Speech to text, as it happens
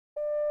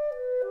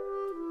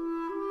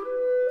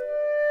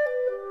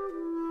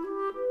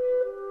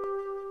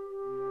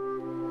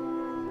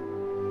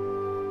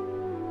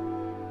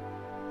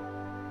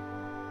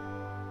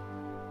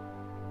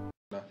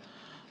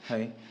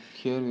Hi,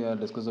 here we are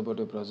discuss about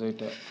a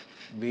project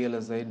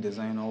VLSI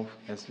design of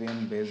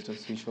SVM-based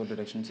seizure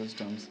detection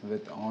systems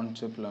with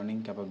on-chip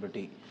learning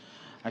capability.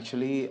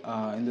 Actually,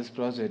 in this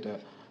project,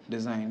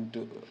 designed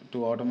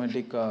to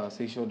automatic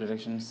seizure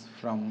detections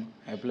from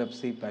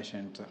epilepsy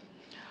patients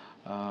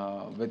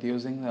with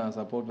using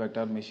support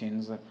vector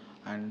machines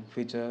and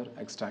feature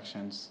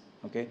extractions.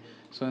 Okay,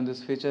 so in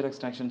this feature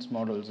extractions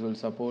models will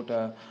support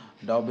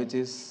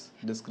Daubechies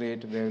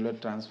discrete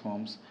wavelet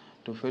transforms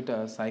to fit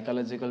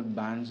psychological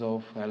bands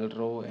of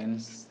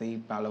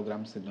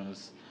electroencephalogram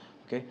signals.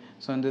 Okay,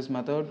 so in this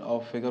method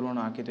of figure 1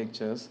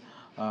 architectures,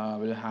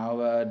 we'll have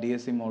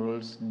DSE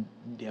models,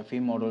 FE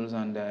models,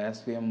 and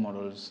SVM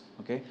models.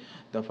 Okay,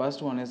 the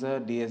first one is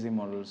DSE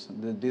models.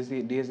 The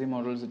DSE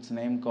models, its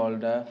name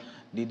called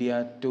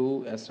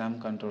DDR2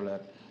 SRAM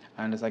controller.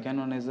 And the second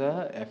one is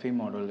a FE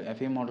model.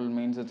 FE model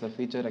means it's a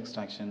feature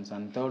extractions,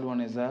 and third one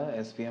is a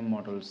SVM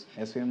models.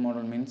 SVM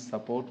model means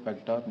support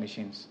vector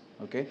machines.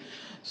 Okay,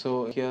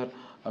 so here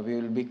we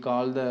will be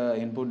called the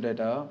input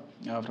data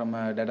from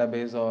a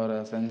database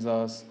or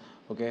sensors.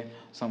 Okay,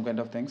 some kind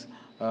of things.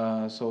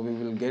 So we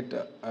will get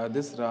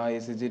this raw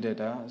ECG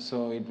data.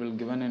 So it will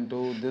given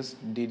into this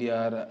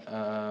DDR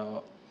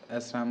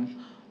SRAM.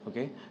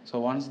 Okay, so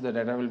once the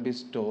data will be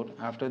stored,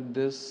 after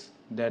this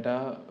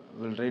data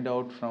will read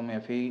out from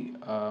FE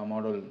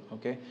model.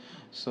 Okay,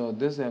 so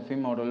this FE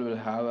model will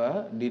have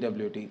a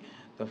DWT.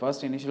 The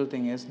first initial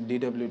thing is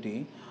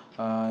DWT.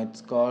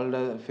 It's called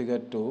figure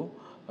 2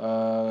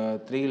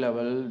 3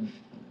 level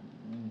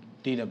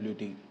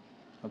DWT.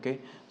 Okay,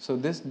 so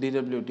this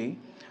DWT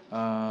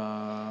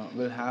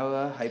will have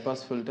a high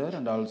pass filter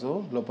and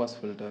also low pass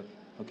filter.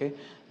 Okay,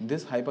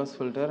 this high pass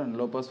filter and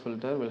low pass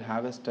filter will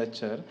have a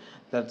structure.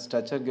 That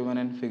structure given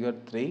in figure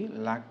 3,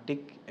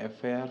 lactic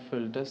FAR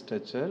filter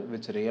structure,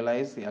 which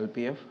realize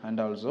LPF and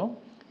also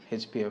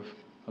HPF.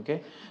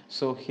 Okay,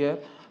 so here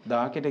the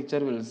architecture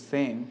will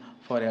same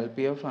for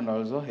LPF and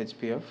also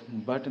HPF,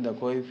 but the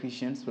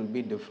coefficients will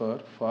be differ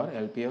for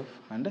LPF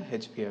and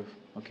HPF.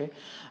 Okay,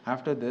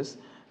 after this,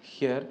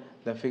 here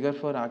the figure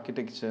for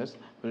architectures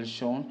will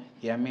shown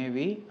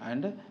MAV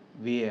and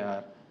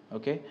VAR.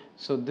 Okay,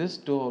 so these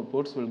two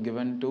outputs will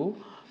given to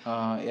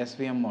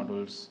SVM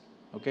models.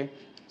 Okay,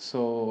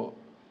 so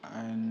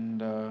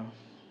and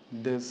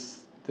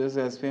this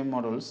SVM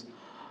models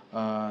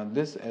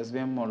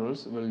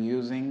will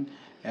using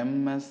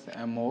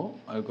MSMO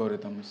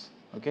algorithms.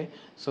 Okay,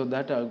 so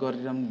that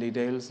algorithm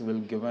details will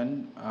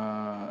given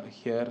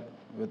here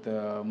with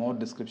more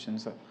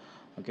descriptions.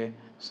 Okay,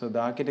 so the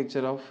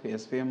architecture of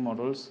SVM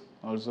models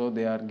also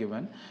they are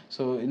given.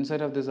 So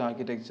inside of these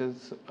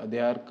architectures they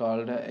are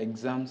called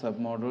exam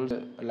submodels,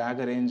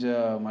 Lagrange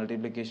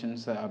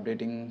multiplications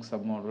updating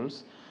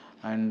submodels,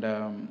 and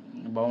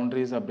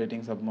boundaries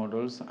updating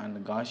submodels,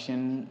 and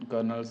Gaussian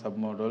kernel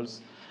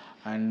submodels,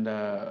 and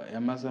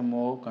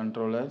MSMO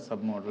controller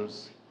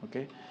submodels.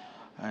 Okay,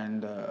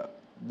 and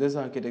this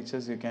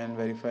architectures you can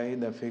verify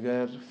the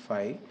figure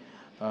 5.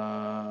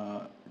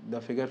 The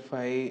figure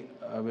 5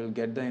 will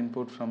get the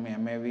input from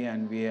MAV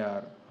and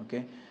VAR.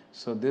 Okay,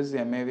 so this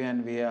MAV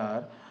and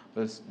VAR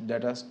will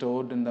data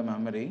stored in the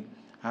memory.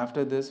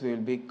 After this will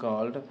be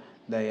called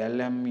the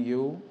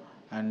LMU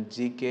and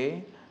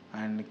GK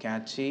and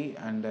CACHI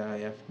and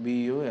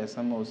FBU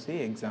SMOC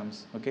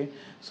exams. Okay,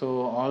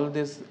 so all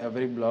this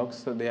every blocks,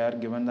 so they are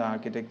given the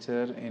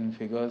architecture in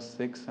figure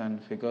 6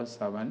 and figure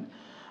 7,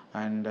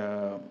 and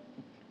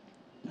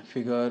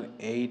figure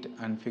 8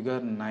 and figure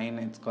 9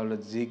 it's called a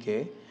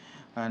GK,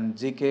 and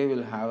GK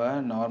will have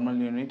a normal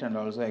unit and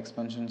also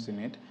expansions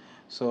unit.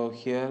 So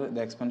here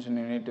the expansion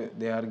unit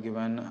they are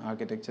given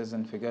architectures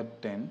in figure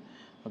 10.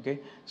 Okay,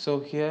 so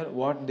here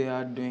what they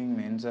are doing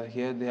means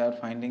here they are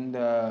finding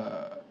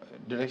the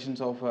directions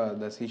of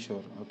the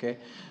seashore. Okay,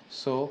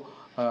 so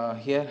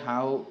here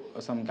how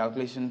some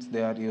calculations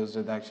they are used.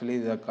 Actually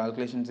the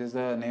calculations is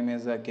the name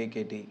is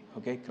KKT.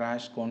 Okay,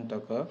 crash count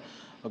occur.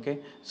 Okay,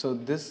 so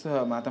this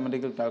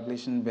mathematical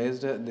calculation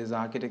based these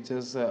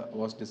architectures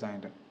was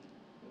designed.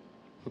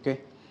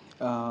 Okay,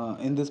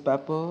 in this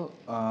paper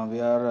we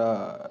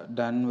are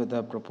done with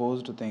the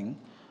proposed thing.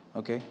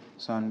 Okay,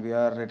 so and we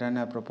are written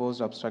a proposed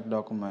abstract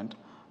document.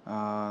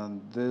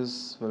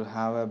 This will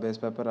have a base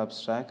paper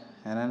abstract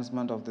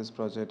enhancement of this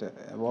project.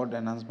 What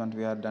enhancement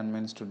we are done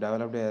means to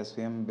develop the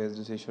SVM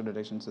based seizure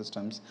detection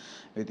systems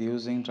with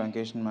using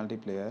truncation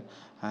multiplier,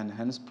 and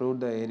hence proved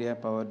the area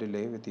power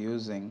delay with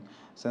using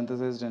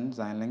synthesized in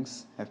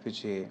Xilinx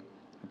FPGA.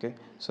 Okay,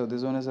 so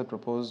this one is a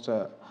proposed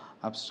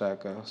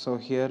abstract. So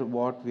here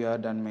what we are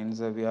done means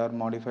we are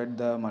modified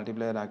the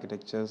multiplier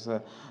architectures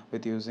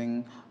with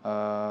using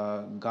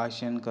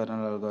Gaussian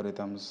kernel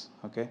algorithms.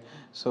 Okay,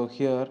 so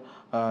here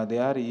they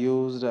are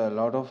used a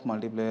lot of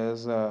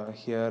multipliers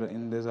here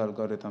in these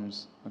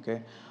algorithms.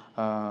 Okay,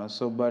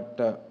 so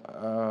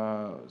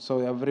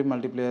every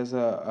multipliers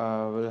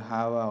will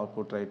have a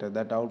output, right?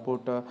 That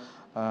output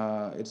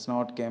it's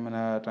not came in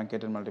a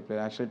truncated multiplier.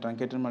 Actually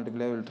truncated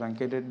multiplier will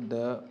truncate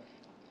the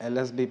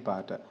LSB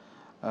part,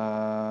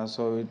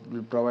 so it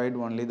will provide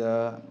only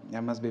the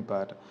MSB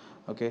part.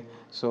 Okay,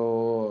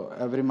 so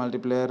every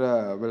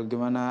multiplier will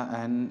given a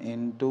n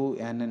into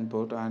n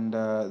input, and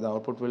the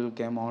output will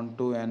come on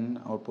to n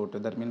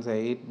output. That means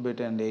 8 bit,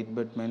 and 8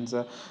 bit means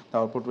the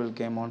output will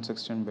come on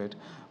 16 bit,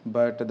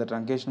 but the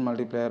truncation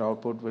multiplier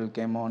output will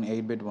come on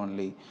 8 bit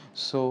only.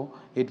 So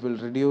it will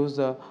reduce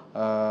the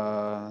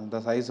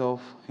size of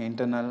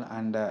internal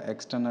and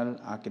external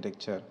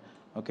architecture.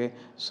 Okay,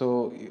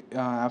 so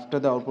after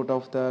the output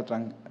of the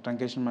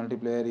truncation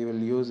multiplier, you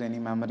will use any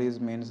memories,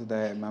 means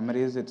the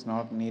memories it's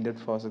not needed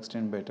for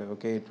 16 bit.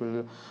 Okay, it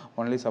will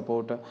only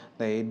support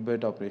the 8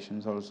 bit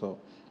operations also.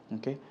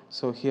 Okay,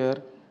 so here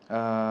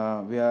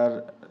we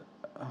are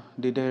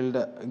detailed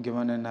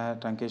given in a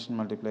truncation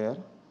multiplier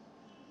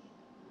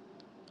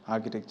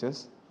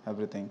architectures,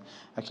 everything.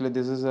 Actually,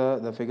 this is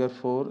the figure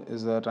 4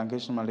 is the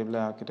truncation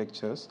multiplier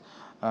architectures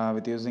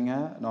with using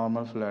a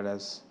normal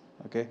FLADAS.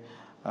 Okay,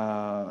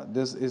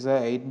 this is a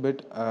 8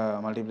 bit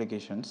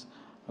multiplications.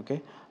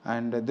 Okay,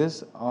 and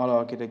this all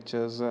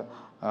architectures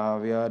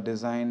we are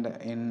designed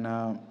in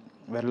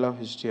Verilog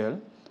HTL.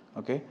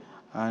 Okay,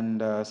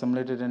 and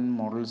simulated in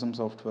modelism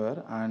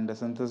software and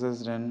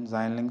synthesized in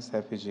Xilinx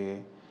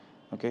FPGA.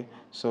 Okay,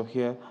 so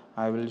here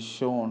I will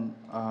show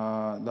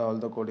all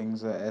the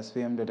codings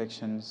SVM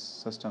detection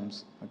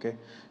systems. Okay,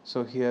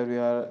 so here we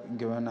are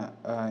given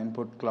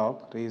input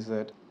clock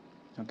reset.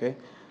 Okay,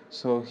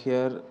 so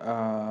here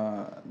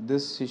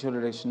this seizure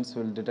detections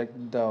will detect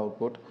the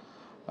output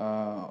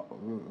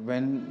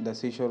when the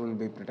seizure will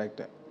be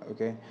detected.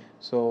 Okay,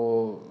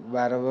 so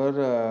wherever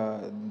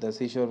the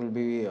seizure will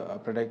be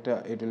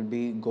detected, it will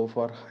be go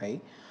for high,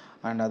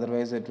 and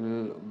otherwise it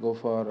will go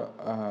for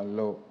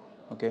low.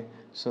 Okay,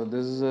 so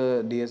this is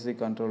a DSC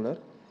controller,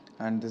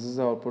 and this is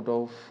the output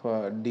of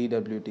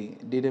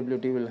DWT.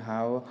 DWT will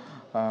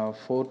have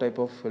 4 type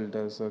of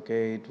filters.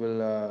 Okay, it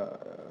will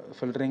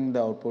filtering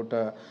the output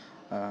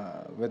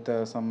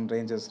with some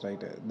ranges,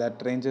 right?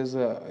 That ranges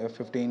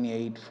 15,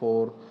 8,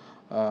 4,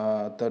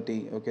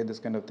 30. Okay, this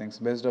kind of things.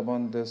 Based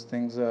upon these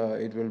things,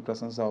 it will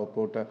present the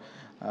output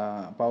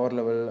power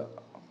level.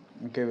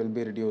 Okay, will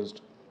be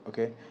reduced.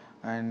 Okay,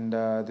 and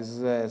this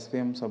is a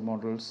SVM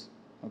submodels.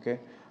 Okay,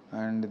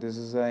 and this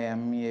is a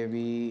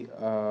MAV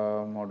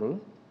model.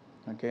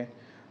 Okay,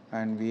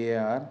 and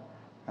VAR,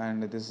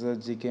 and this is a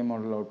GK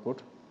model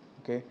output.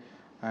 Okay,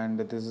 and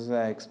this is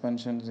a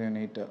expansions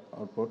unit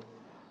output,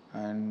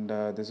 and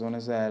this one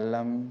is a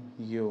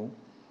LMU,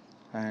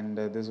 and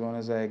this one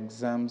is a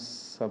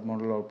exams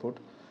submodel output,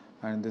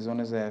 and this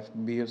one is a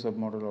FBU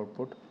submodel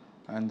output,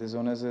 and this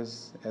one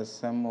is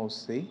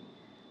SMOC.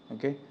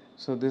 Okay,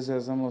 so this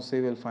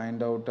SMOC will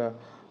find out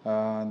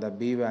the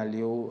B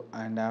value,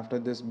 and after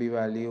this B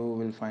value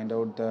will find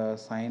out the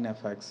sign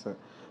effects.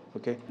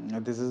 Okay,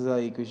 this is the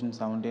equation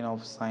 17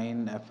 of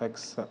sign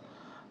effects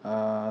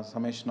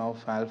summation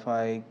of alpha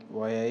I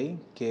yi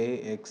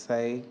k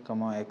xi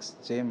comma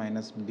xj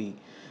minus b.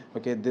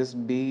 Okay, this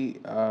b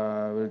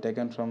will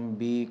taken from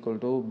b equal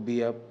to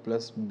b up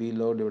plus b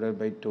low divided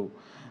by 2.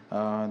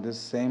 This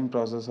same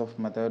process of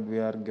method we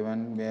are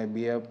given where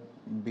b up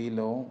b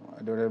low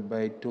divided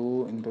by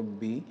 2 into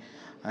b,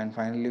 and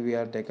finally we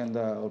are taken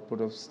the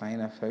output of sign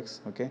fx.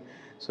 Okay,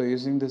 so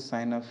using this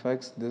sign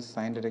fx, this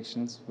sign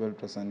detections will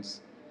present.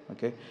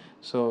 Okay,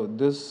 so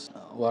this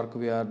work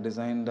we are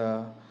designed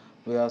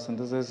we are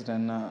synthesized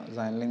in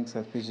Xilinx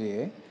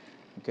FPGA.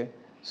 Okay,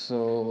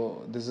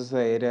 so this is the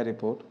area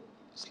report,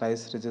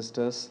 slice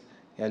registers,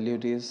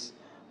 LUTs,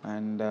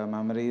 and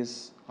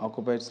memories,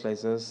 occupied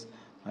slices,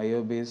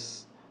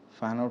 IOBs,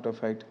 fan out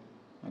effect.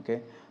 Okay,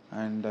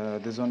 and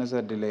this one is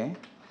a delay.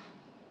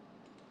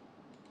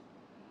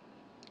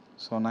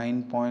 So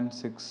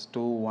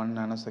 9.621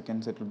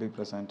 nanoseconds it will be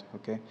present.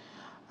 Okay,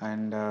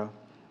 and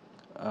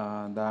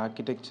the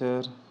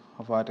architecture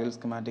of RTL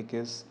schematic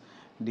is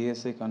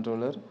DSA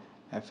controller,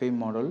 FE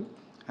model,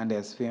 and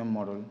SVM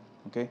model.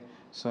 Okay,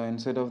 so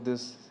inside of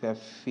this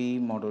FE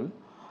model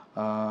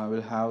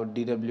will have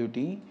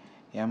DWT,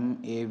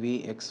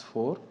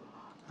 MAVX4,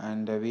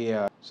 and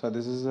VAR. So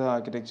this is the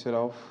architecture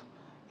of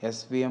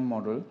SVM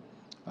model.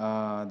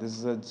 This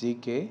is a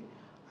GK,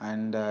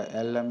 and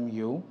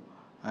LMU,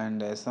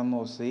 and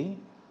SMOC,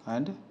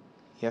 and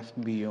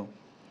FBU.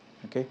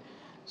 Okay,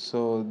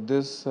 so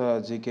this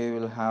GK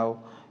will have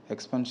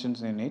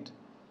expansions in it.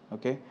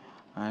 Okay,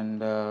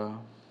 and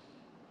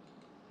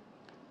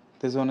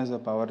this one is a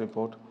power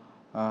report.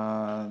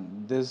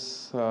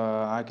 This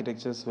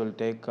architectures will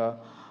take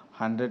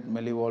 100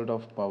 millivolt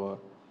of power.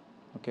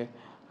 Okay,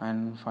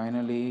 and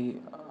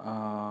finally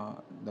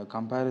the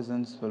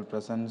comparisons will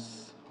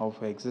presence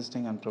of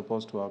existing and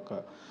proposed work.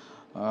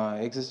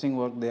 Existing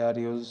work they are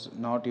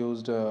not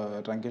used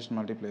truncation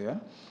multiplier.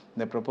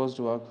 The proposed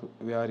work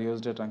we are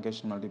used a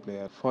truncation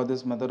multiplier. For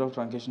this method of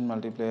truncation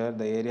multiplier,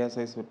 the area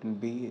size will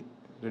be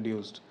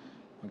reduced.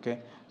 Okay,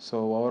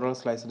 so overall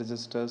slice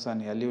registers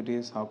and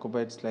LUTs,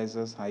 occupied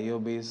slices,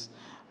 IOBs,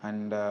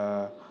 and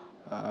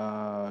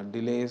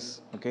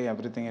delays. Okay,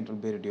 everything it will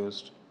be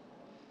reduced.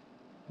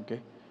 Okay,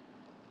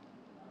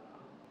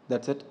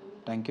 that's it.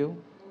 Thank you.